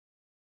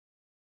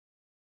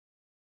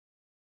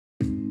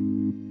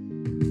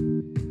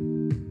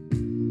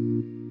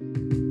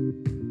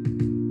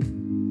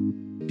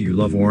you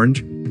love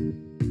orange?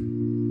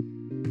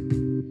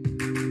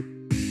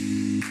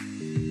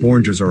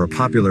 Oranges are a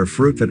popular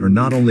fruit that are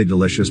not only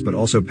delicious but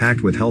also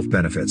packed with health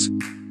benefits.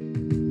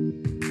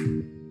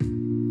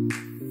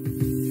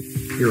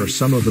 Here are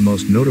some of the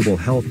most notable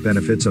health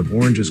benefits of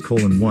oranges: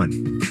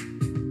 1.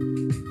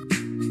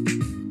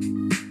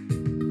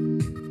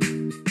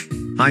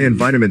 High in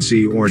vitamin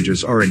C.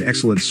 Oranges are an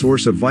excellent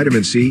source of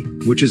vitamin C,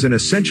 which is an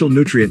essential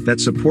nutrient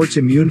that supports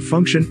immune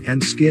function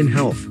and skin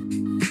health.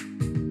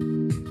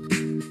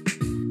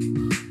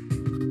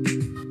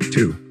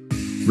 2.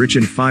 Rich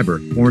in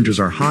fiber. Oranges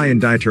are high in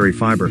dietary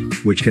fiber,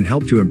 which can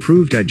help to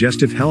improve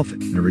digestive health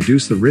and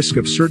reduce the risk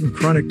of certain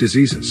chronic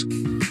diseases.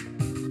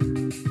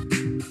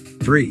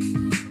 3.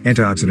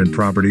 Antioxidant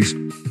properties.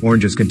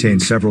 Oranges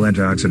contain several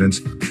antioxidants,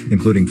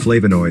 including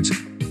flavonoids,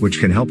 which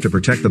can help to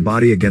protect the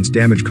body against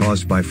damage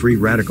caused by free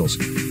radicals.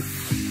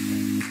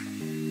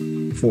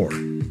 4.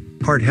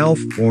 Heart health.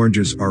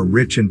 Oranges are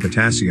rich in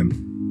potassium,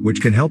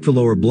 which can help to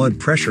lower blood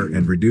pressure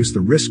and reduce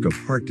the risk of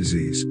heart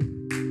disease.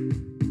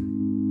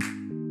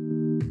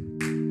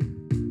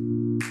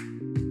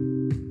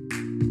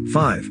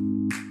 5.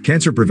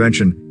 Cancer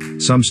prevention.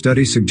 Some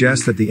studies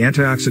suggest that the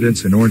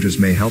antioxidants in oranges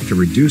may help to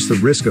reduce the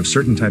risk of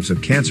certain types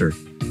of cancer,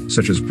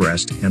 such as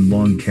breast and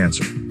lung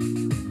cancer.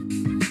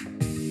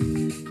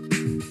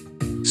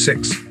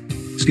 6.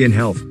 Skin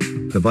health.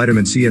 The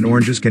vitamin C in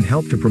oranges can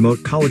help to promote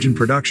collagen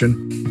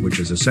production, which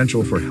is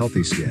essential for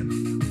healthy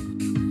skin.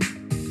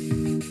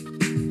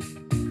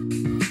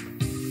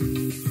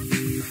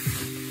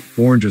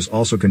 Oranges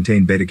also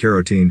contain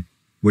beta-carotene,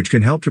 which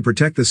can help to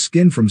protect the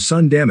skin from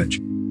sun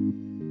damage.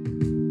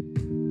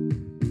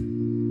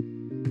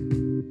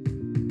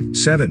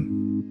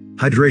 7.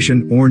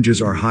 Hydration.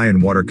 Oranges are high in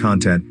water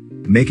content,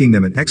 making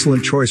them an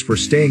excellent choice for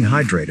staying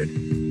hydrated.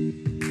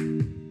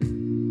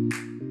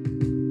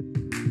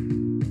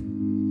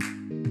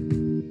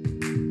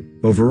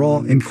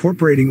 Overall,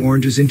 incorporating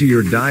oranges into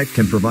your diet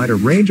can provide a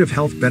range of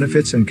health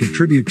benefits and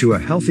contribute to a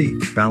healthy,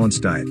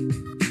 balanced diet.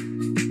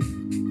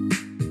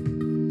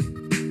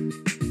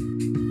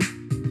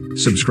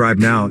 Subscribe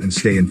now and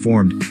stay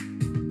informed.